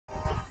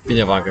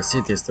Bine v-am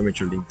găsit, este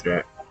meciul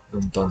dintre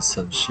Ndoon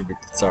și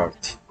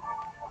Vitezart.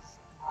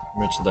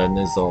 Meciul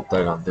danez sau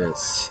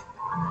tailandez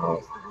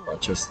în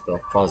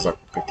această fază a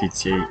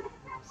competiției.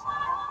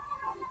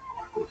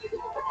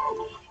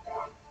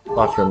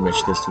 Va fi un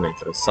meci destul de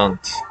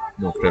interesant.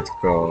 Nu cred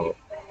că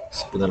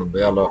se pune în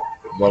îndoială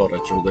valoarea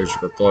celor doi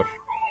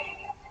jucători.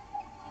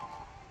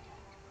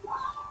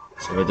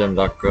 Să vedem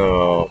dacă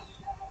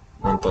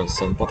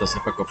Ndoon poate să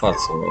facă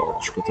față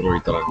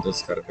jucătorului tailandez,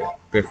 care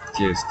pe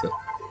hârtie este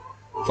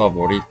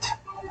favorit.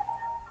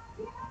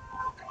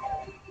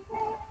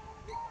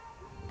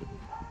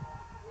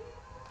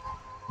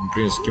 Un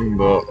prim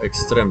schimb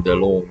extrem de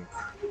lung.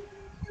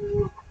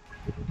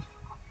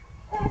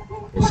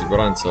 Cu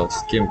siguranță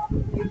schimb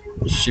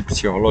și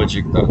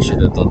psihologic, dar și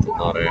de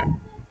tătânare.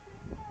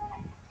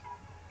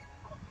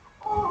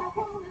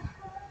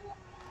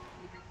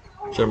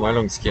 Cel mai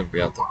lung schimb,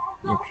 iată,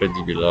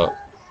 incredibilă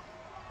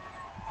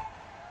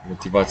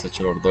motivația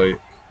celor doi.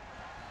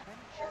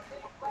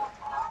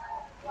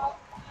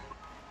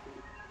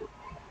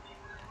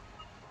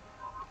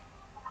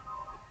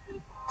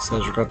 S-a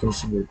jucat un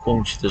singur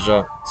punct și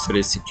deja se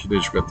resic și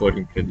doi jucători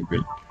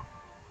incredibili.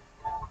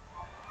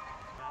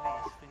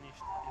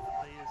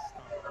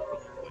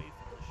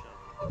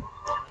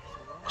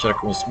 Încearcă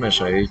un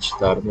smash aici,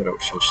 dar nu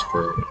reușește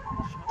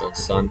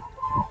Ndoon.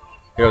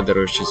 Greu de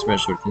reușit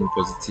smash-uri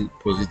din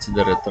poziții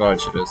de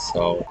retragere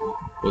sau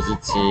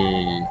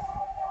poziții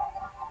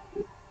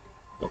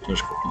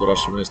atunci când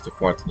codurașul nu este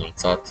foarte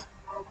înălțat.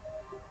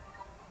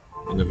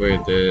 E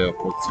nevoie de o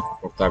poziție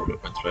confortabilă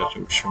pentru a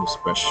reuși un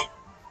smash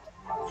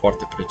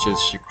foarte precis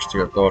și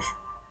câștigător.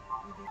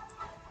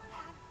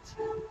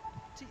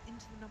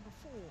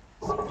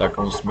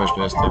 Dacă un smash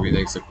nu este bine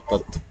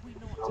executat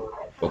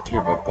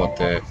potrivă,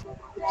 poate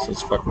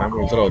să-ți fac mai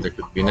mult rău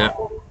decât bine.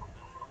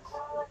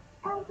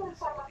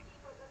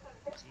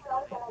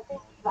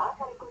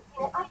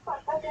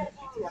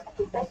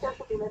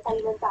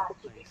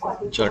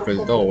 Încearcă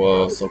din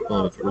nou să pună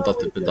în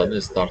dificultate pe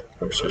danez, dar nu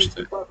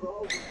reușește.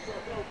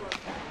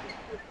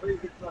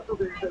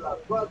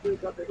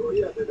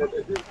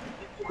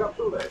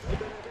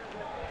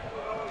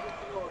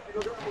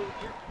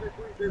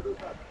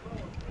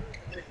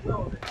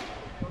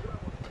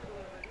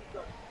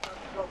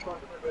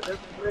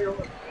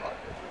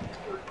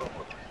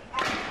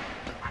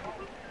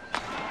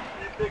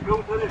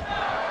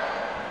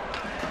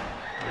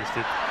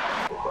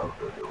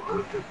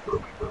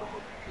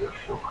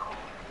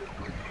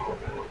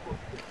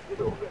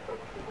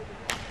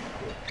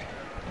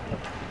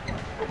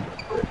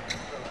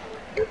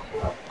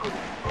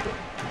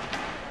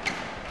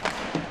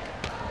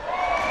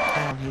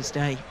 His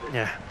day.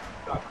 Yeah.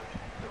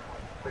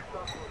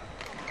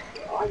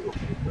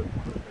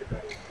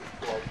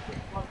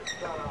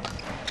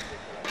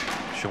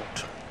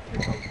 Short.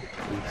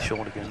 Really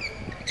short again.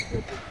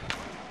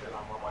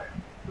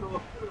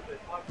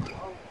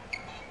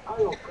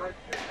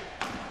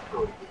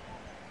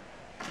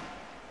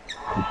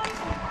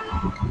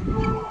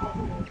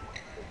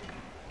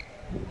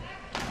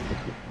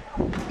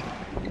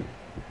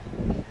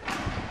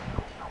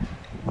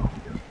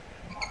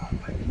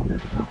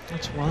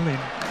 That's well in.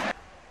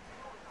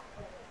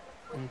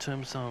 In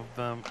terms of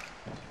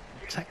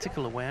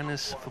tactical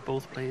awareness for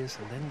both players,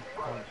 and then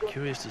I'm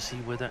curious to see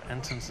whether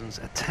Antonson's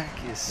attack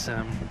is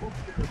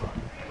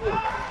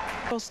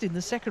Lost in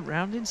the second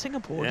round in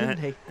Singapore, didn't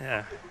he?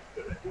 Yeah.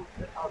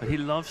 But he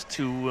loves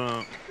to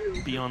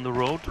be on the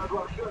road,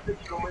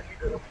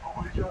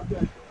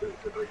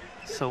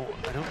 so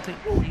I don't think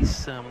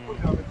he's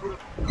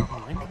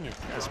minding it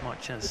as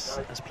much as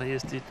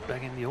players did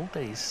back in the old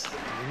days.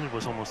 I mean, it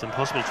was almost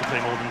impossible to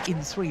play more than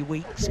in 3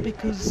 weeks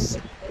because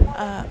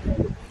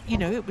you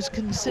know, it was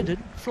considered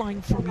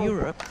flying from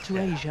Europe to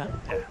Asia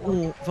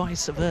or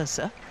vice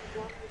versa.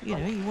 You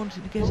know, you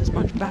wanted to get as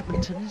much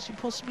badminton as you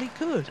possibly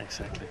could.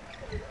 Exactly.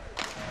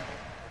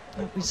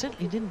 But we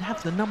certainly didn't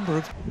have the number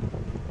of...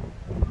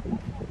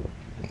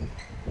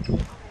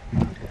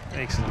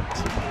 Excellent.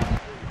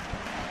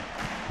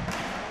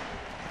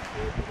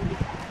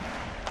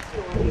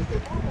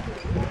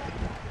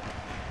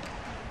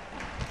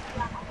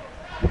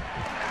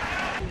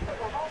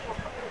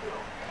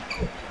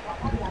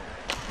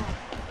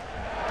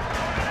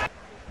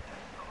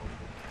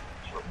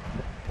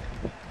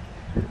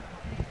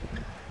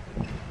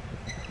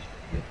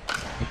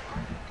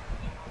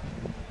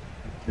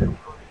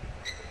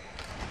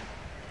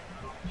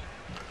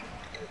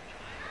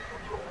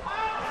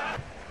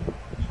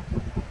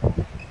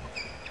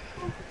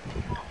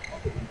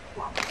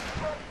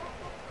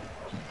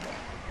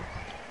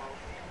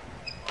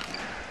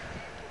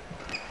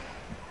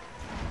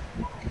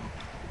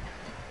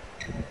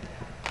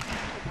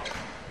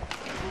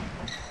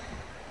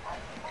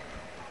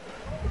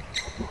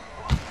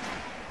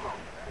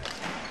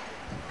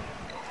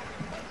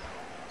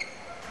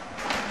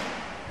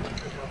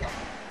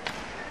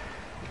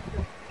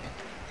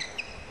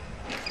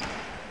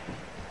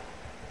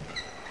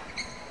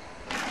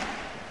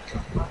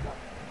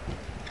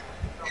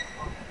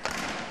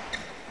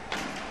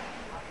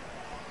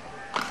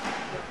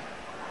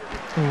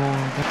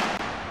 Oh,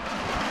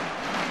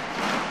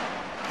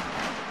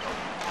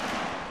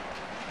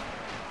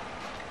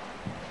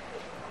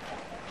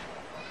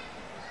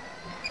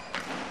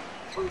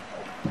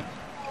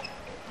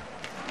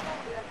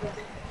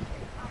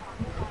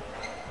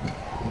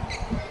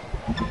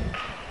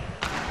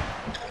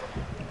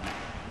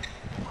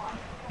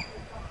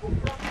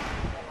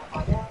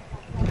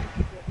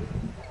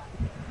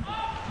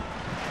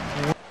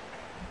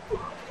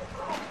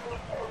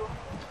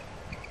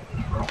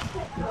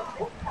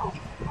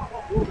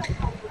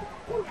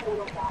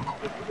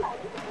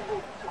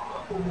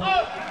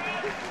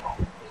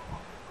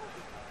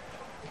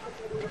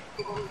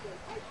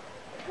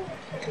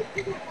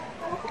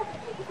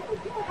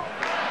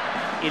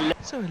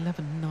 So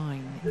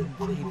 11-9 in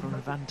favour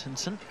of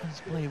Antonsen as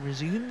play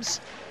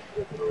resumes.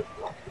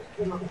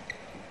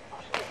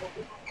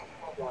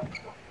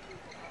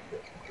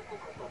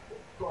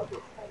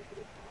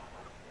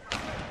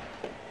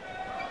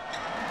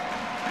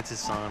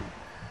 Design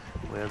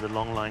where the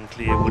long line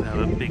clear would have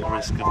a big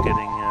risk of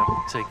getting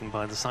taken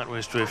by the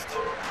sideways drift,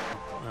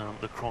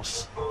 the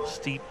cross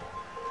steep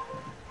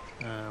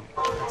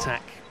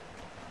attack.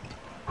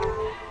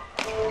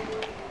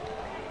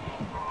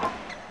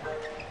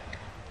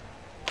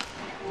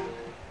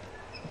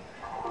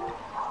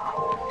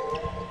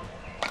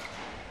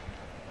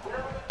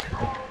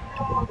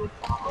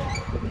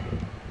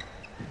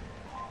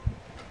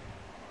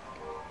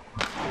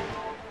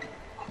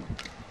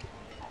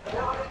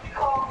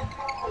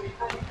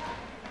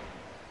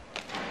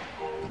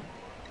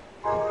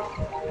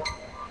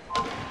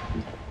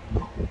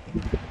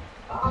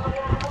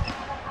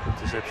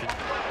 Deception.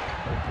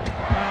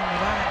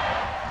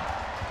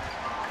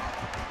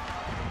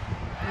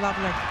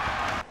 Lovely.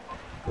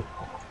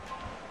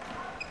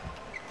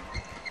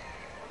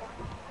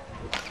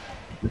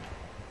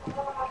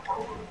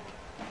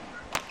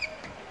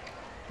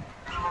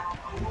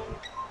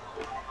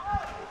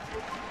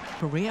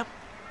 Korea,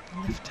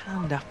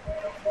 left-hander,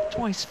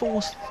 twice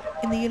fourth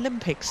in the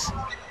Olympics.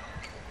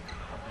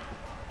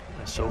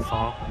 So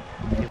far.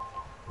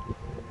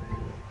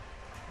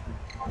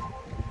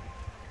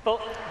 Well.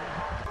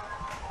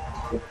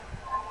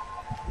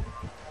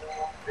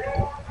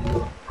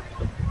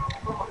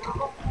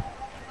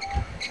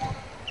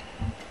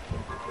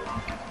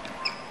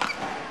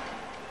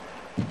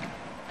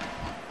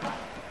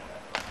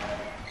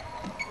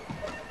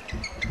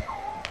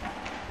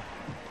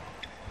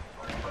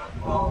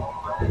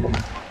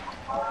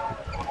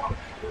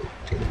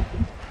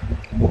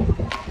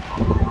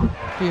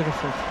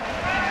 Beautiful.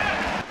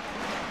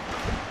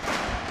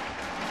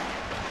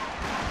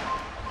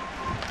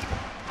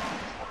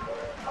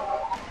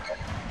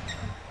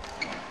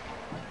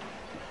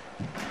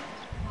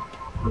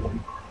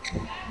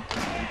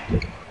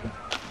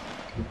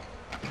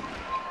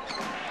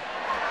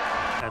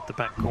 At the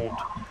back court,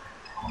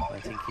 I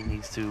think he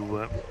needs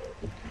to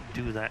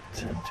do that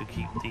to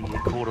keep the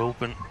court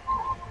open.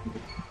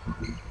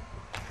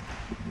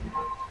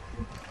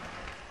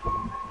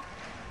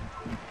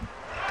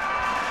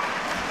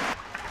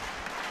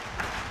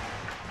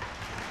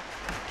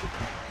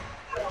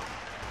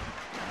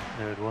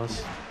 There it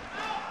was.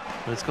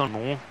 But it's gone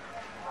more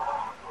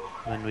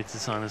when with the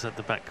signers at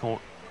the back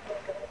court.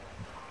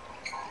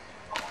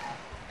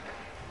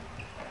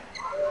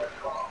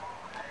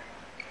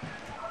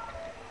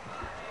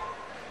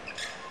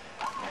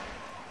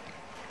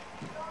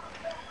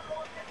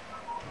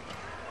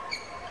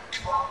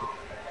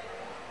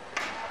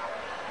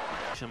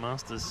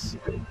 Masters.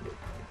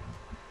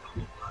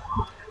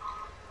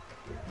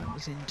 That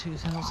was in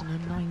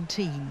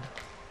 2019.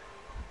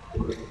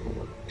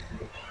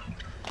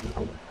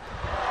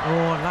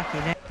 Oh, lucky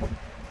net.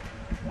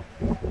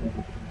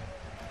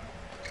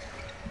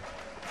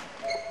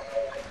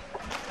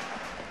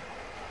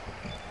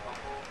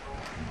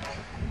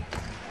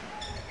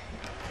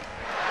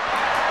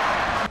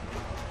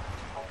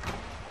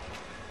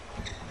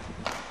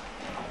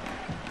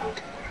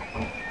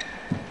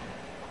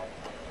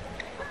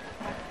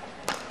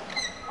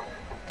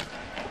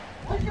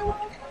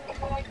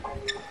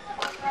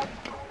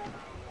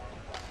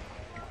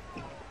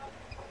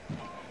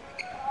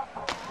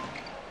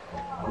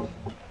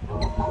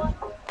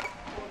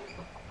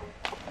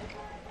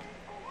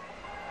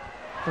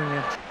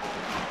 Brilliant.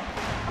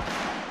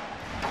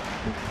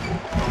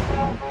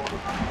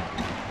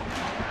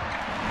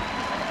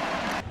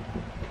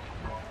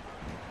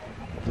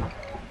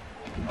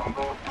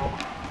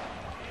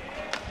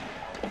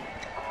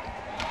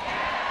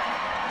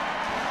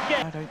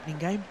 That opening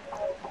game,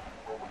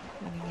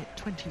 winning it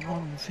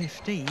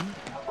 21-15.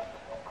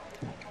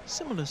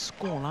 Similar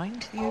scoreline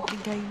to the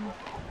opening game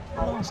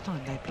last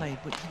time they played,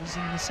 which was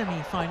in the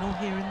semi-final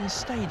here in this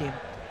stadium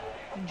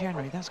in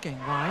January. That's going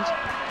wide.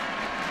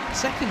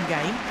 Second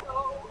game.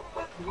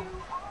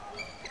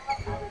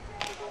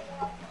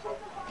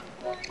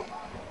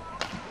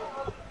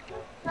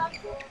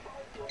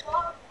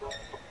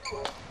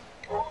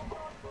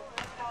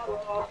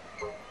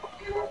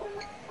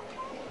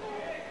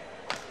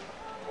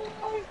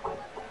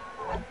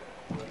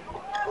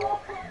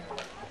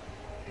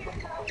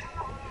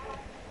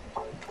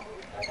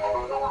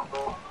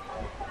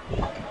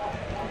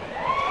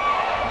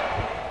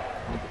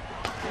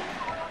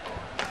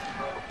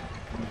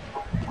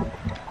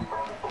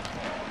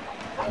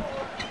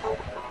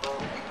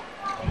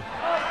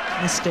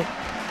 Missed it.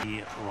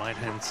 The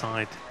right-hand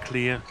side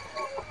clear.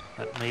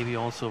 That maybe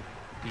also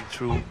be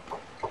true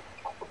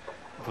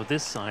for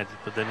this side,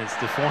 but then it's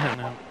the forehand.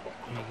 Now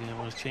he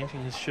was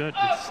changing his shirt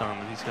with Sun.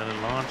 He's got a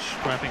large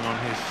scrapping on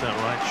his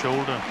right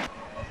shoulder.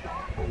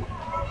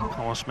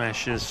 Power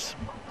smashes.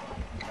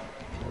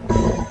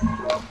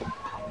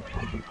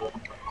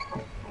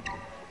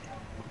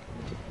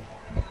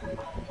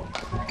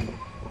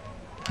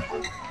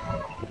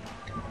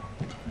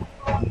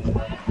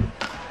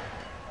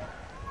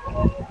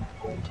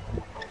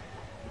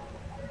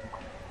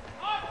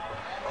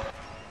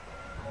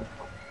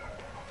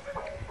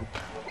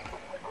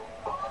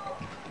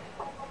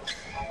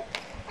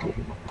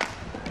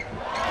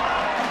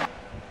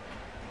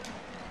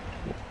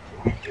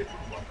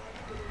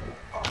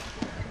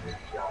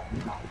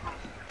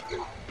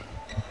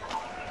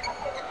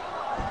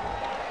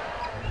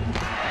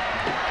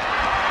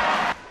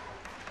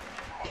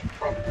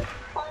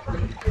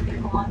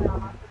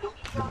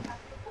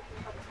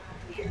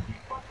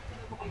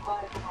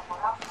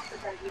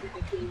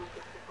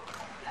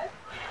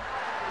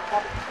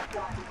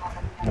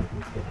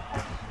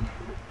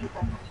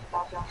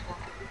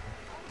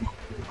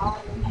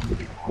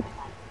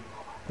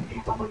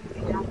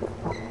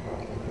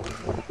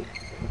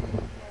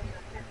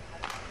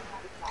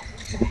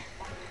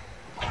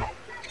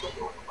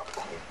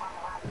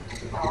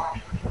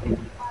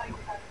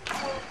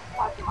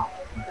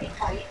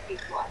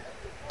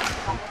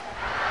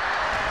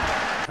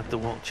 At the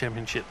World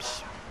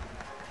Championships.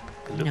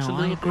 No,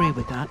 I agree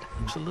with that.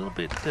 Looks a little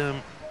bit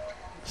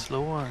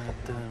slower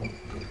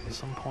at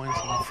some points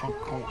in the front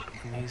court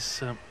when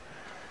he's in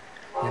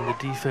the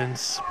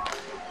defense.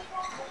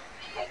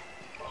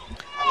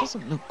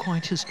 Doesn't look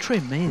quite as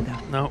trim either.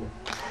 No.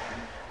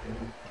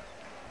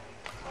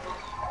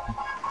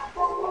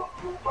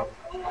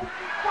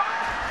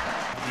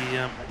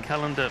 The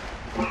calendar,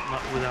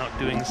 not without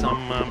doing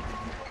some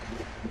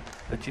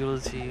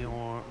agility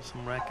or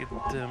some racket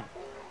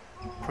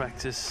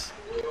practice.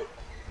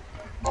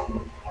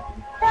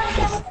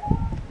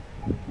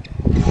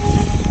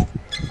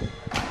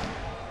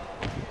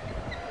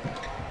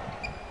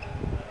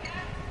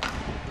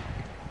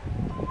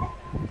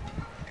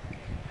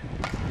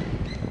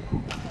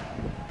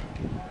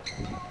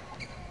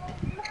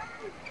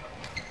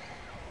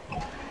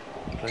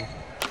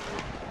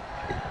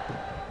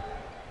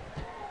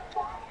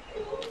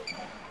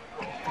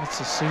 That's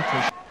a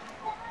super.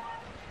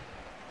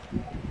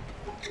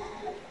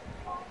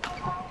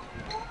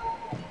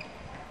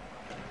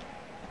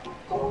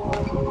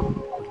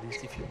 At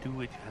least if you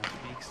do it, you have to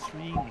be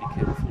extremely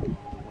careful in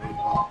the way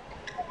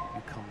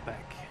you come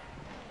back.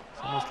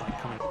 It's almost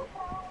like coming.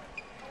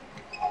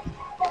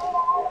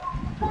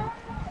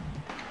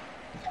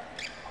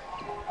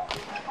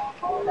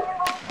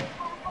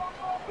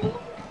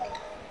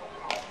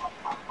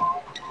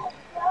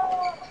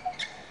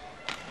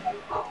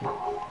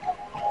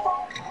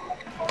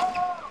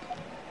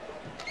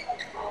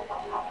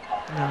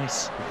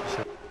 Nice.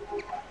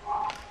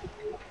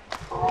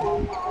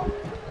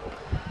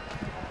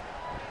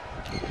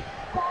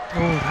 Oh,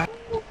 that.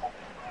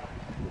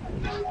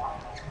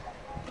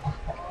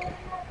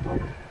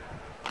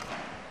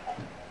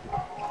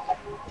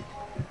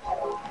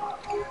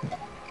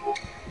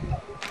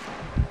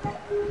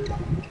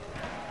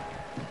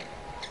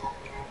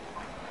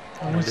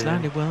 Oh, it's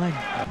landed well in.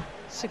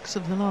 6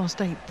 of the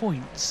last 8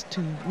 points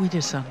to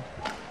Widersen.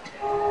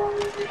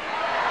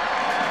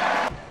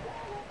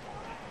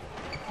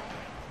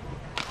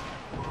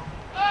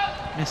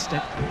 Missed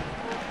it.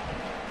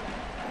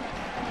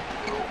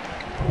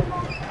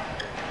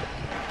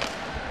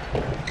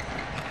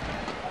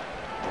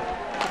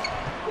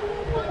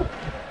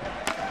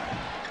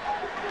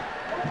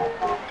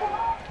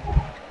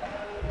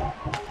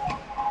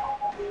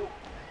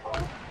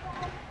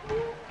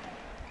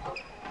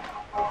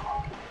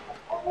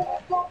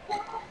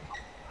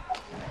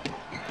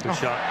 Good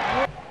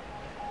shot.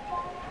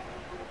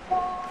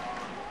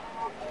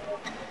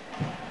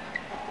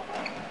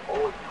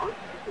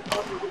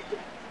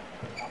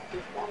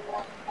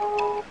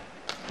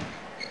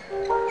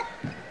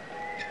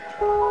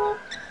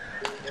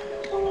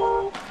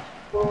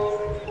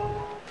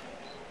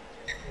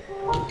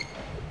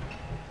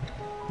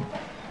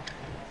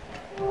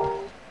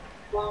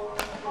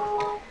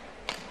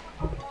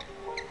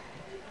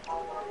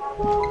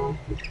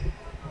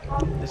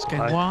 Let's go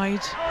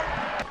wide.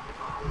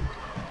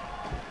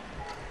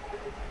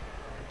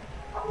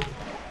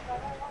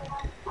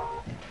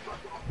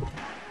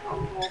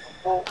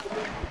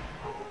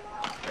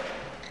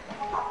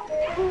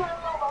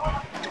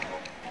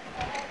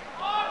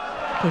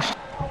 Push.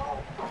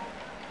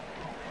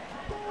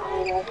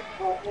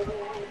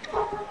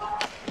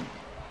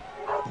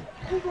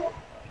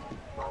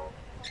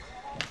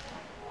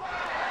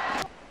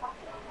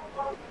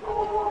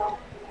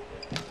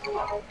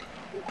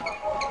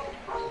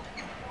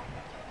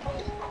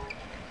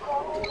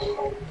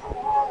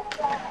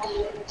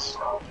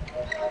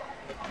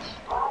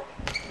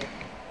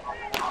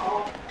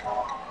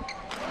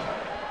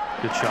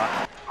 Good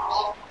shot.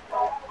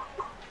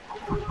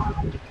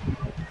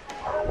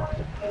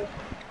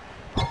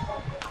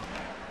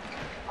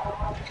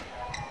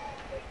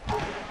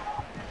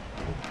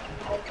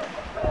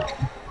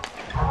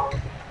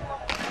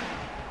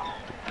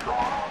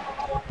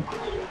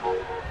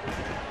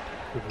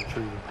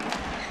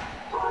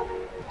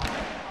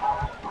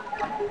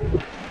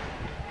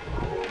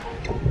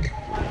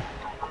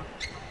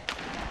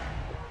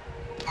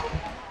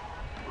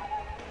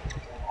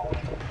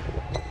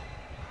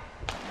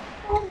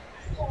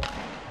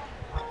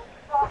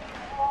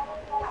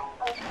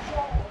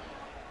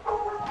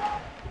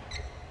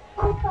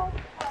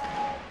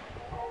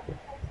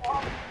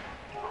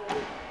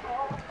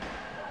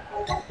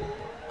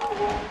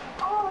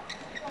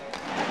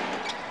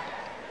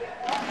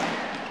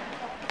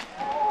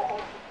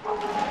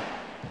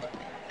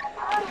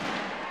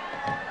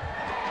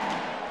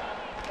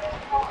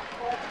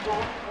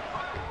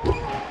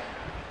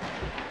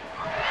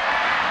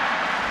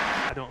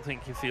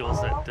 he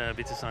feels that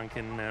Vitisan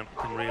can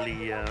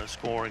really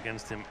score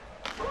against him.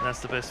 That's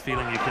the best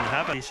feeling you can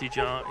have.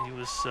 Jar, he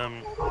was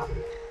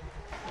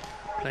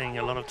playing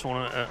a lot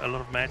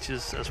of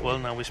matches as well.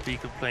 Now we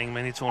speak of playing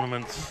many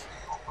tournaments.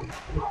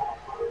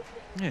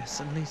 Yes,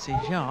 and Lee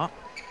Jar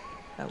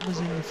was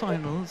in the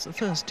finals, the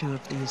first two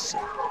of these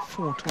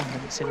 4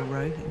 tournaments in a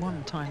row. He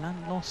won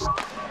Thailand, lost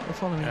the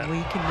following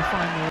week in the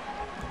final.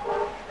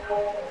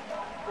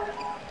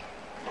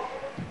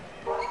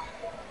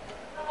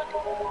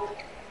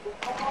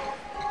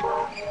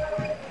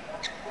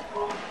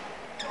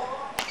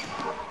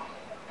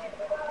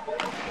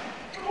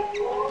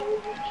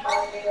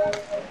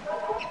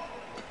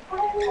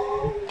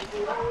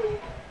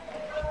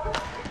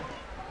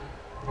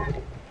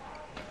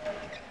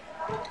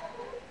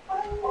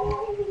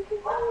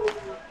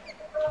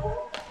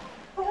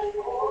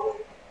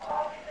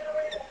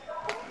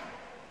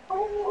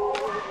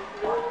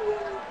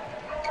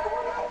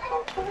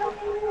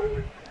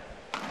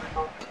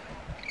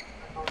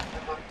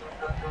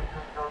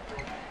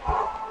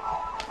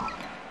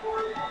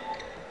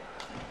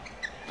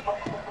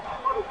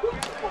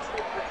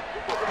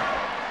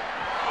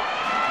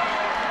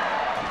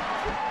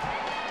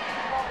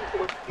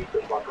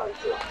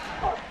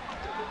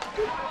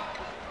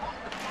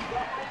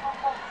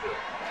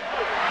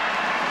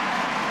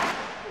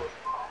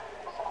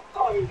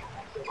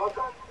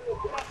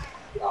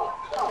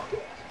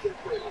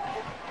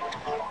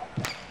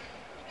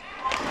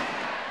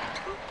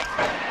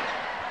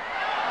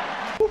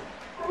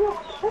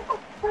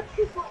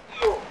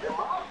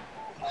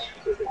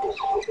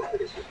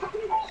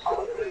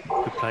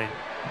 Good play.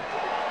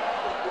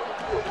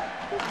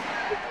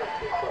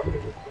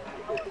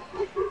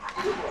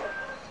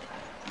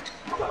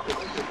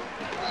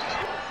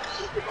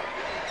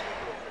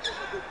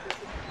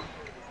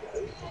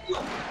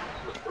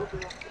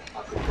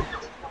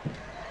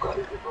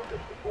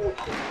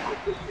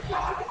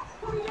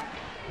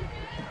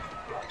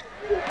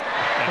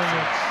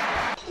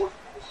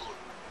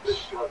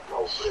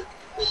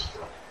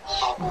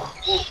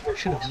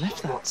 Should have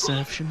left that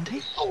serve, shouldn't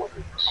he?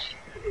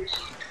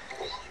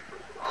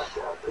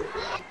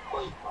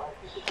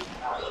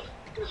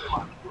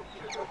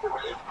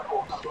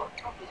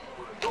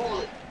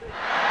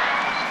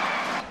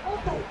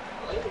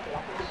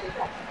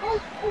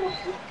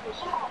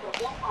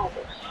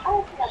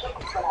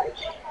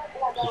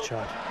 Good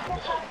shot.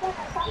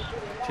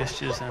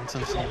 Gestures,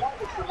 Antonsen.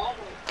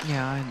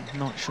 Yeah, I'm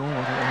not sure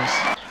what it was.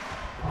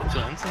 To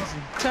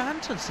Antonsen. To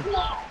Antonsen.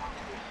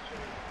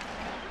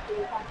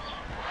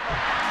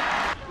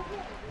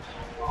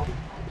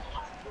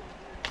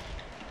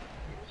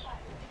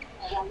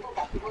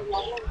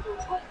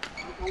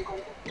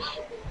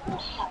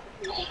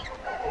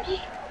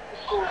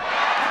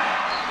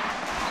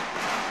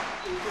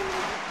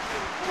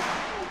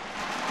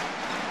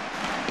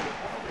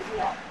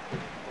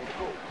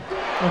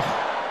 Oh,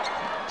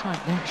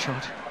 tight net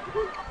shot.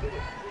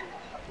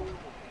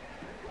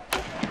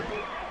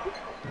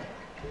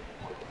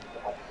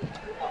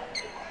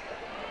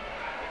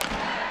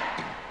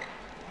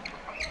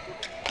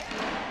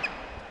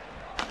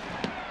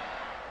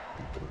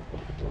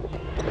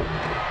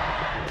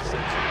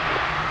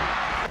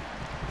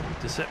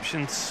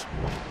 Deceptions.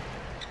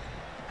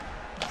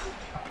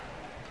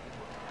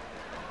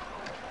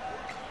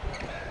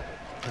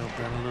 Held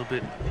down a little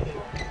bit.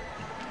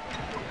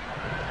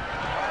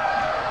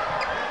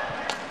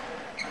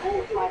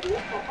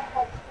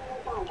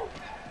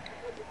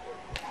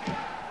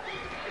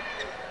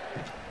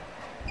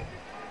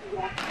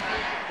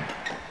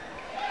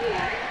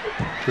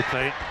 Good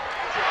play.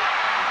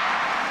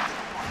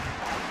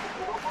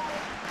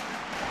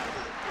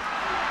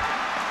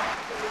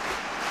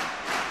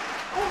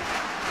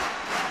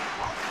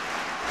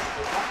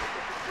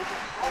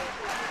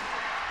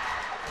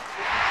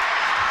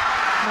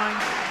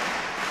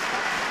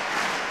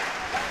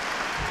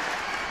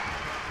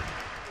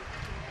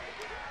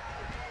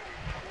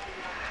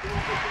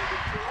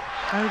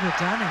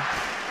 Overdone it.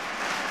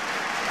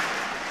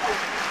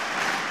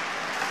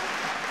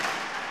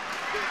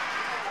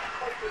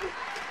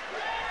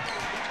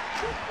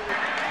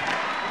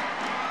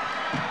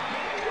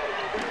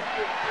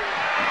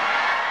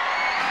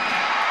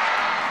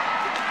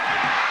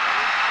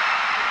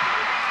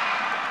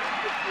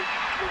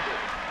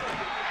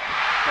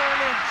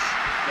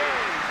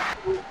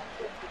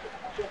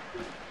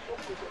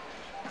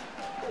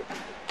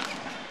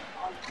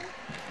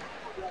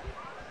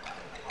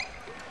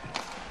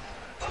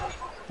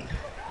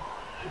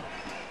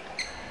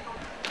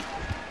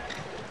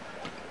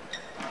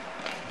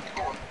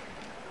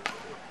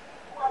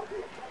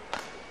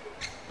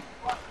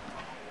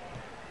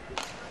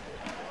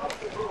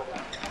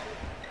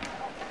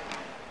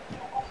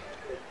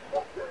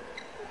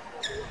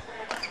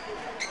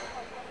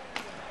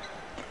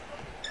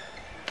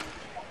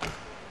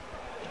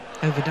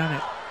 Overdone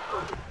it.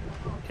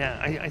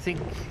 Yeah, I think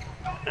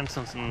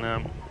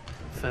Antonsen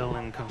fell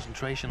in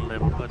concentration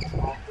level, but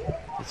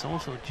it's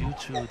also due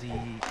to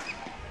the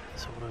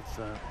sort of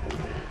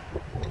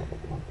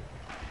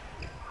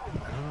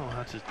I don't don't know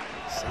how to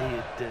say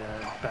it,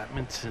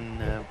 badminton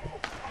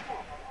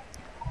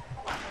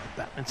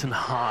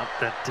heart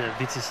that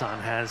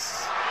Vitisan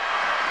has.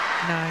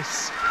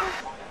 Nice.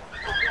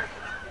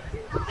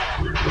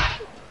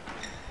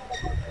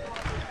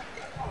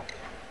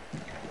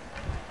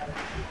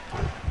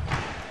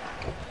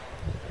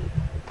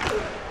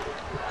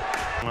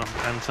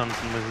 Anton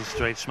with a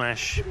straight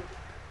smash.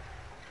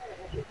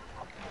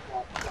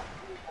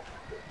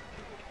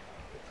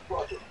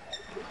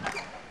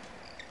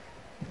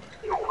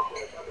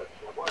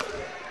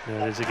 There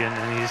it is again,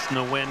 and he's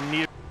nowhere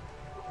near.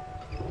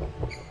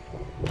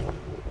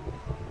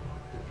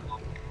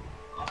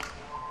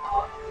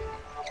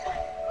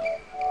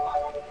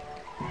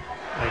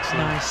 Excellent.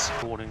 Nice.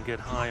 Forward and get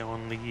high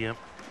on the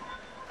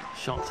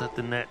shots at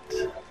the net.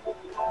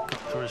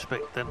 Got to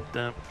respect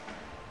that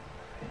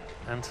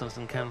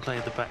Antonsen can play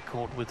the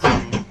backcourt with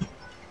some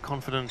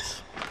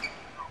confidence.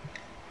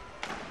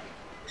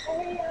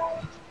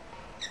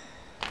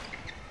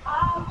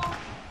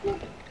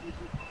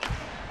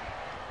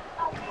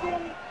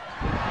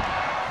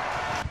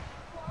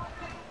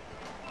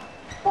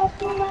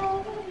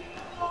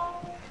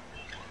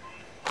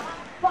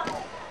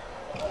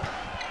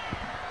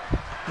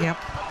 Yep.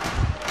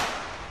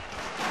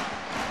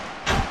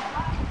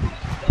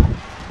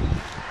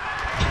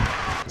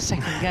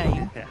 Second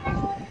game. Yeah.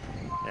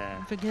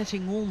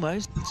 Forgetting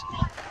almost the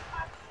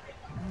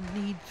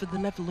need for the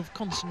level of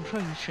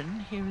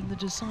concentration here in the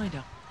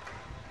decider.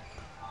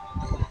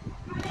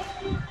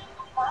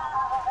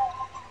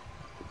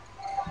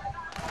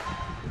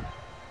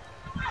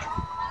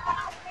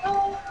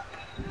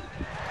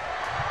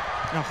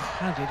 Oh,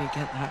 how did he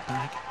get that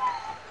back?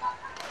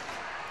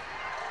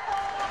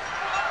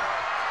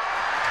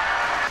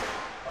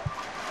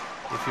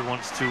 If he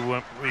wants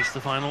to reach the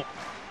final.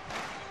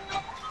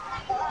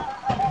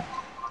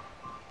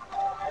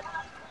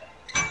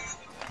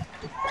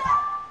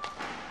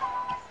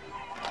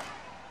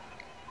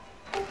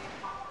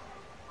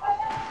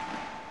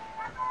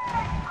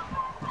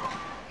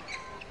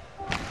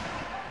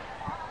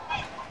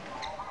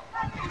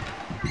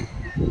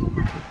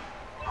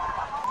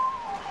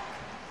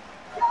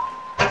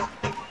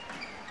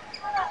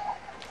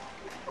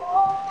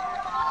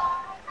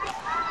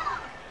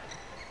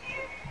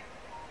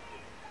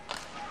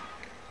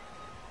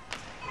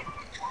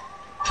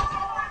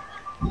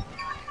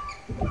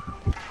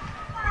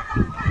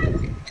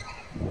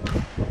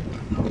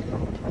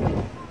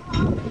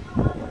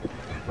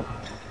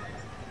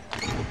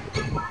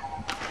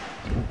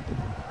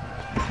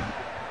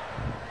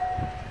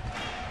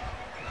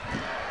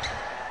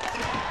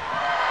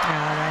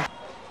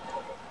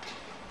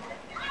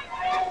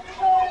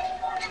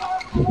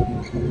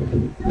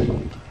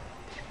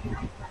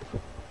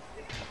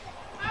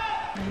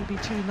 Maybe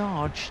too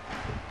large.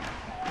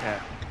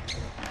 Yeah.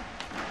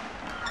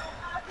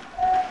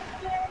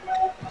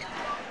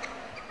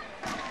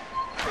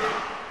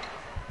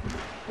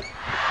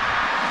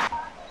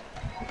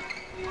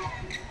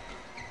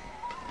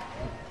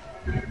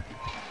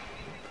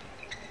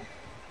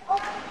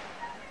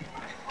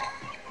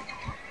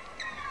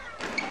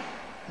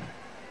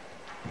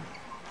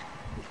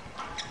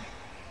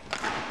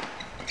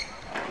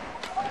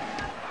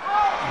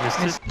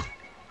 Missed it.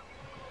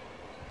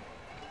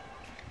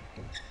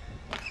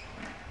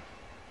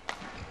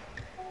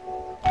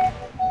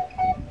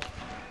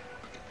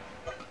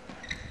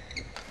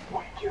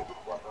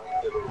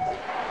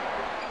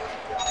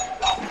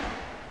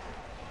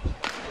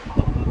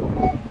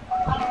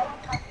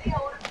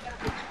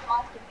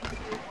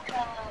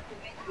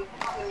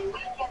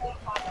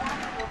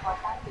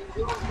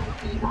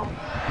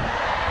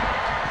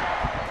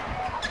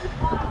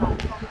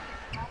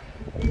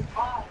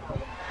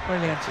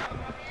 Brilliant.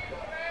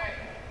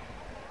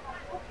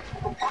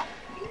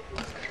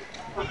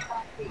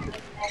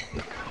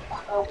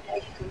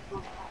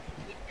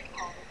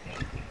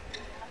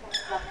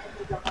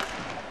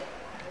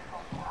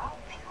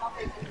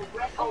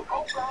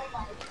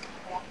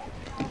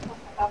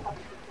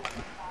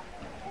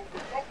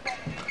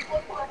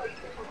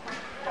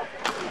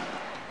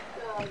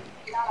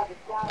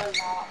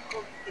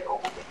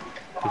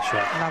 Good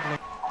shot. Lovely.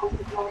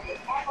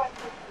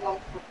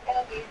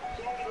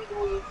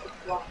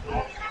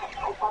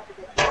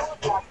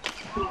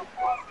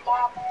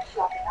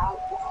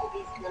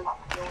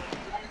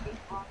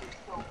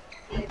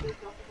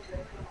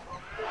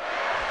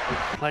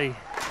 Play.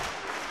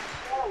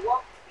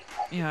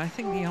 Yeah, I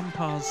think the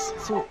umpire's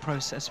thought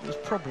process was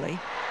probably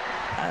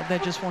they're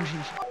just wanting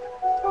to...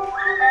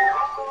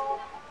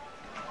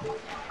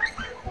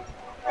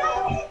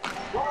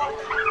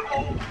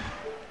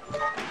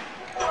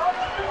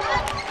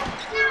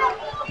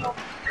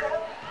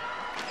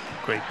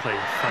 Great play,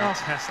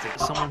 fantastic.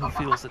 Someone who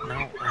feels that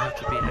now I have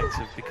to be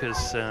active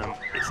because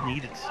it's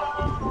needed.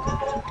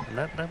 And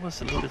that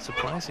was a little bit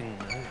surprising.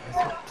 I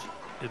thought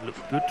it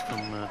looked good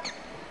from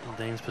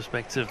Dane's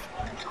perspective.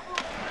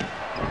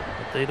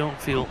 But they don't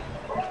feel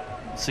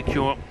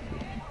secure.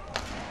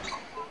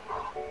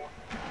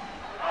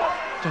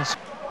 Just...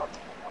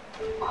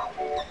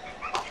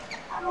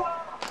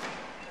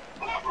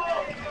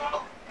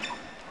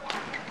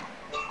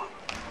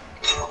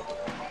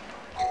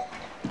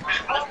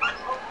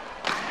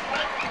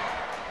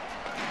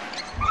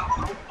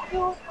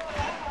 That's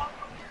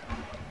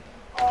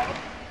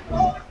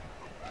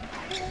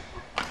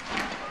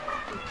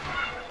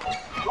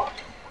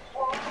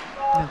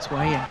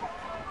way in.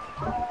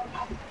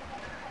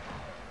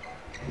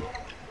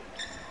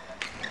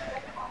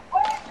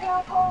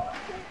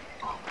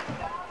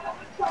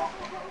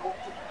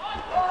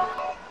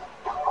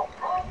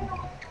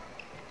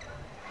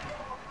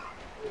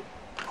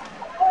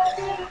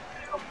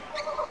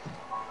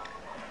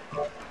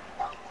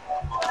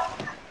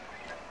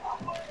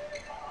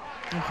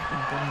 Oh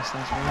my goodness,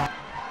 that's a lot.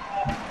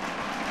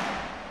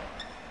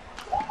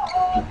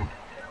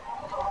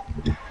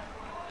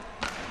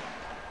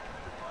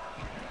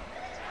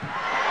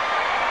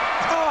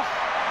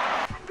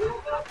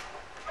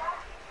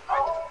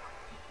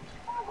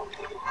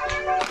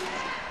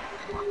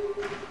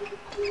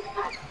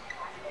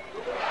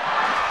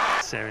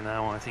 Seri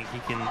now, I think he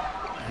can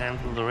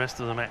handle the rest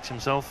of the match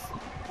himself.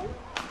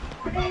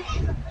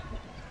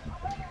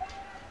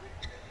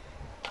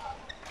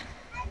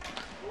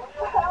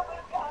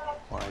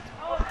 Wide.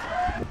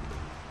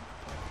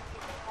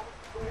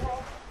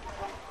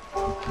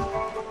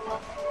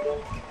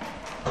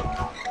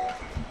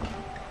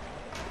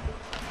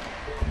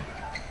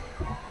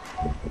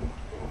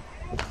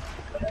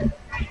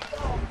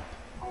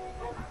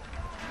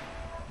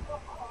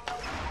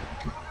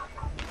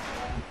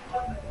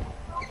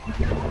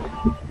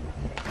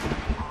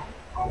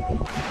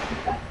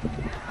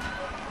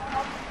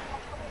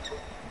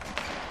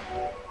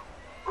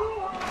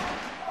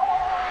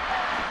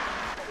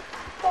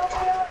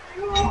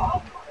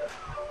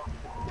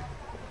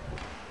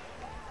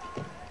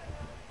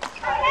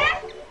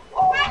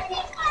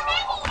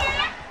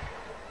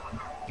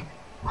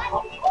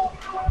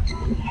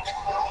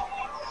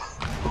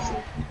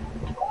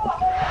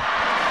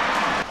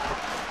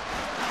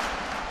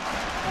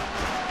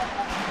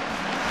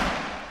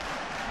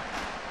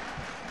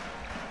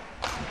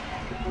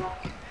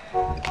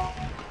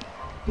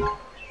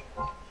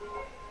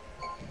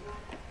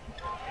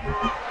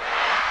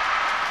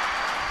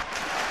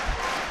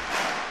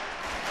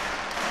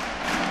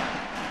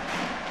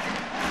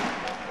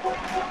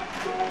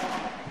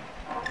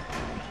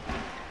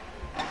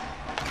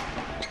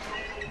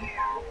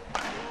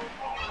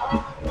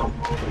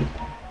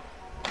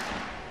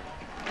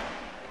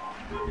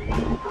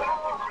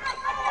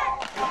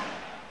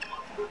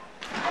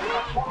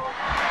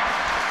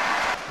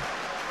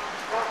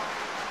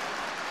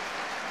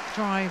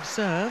 Drive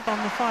serve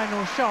on the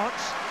final shot.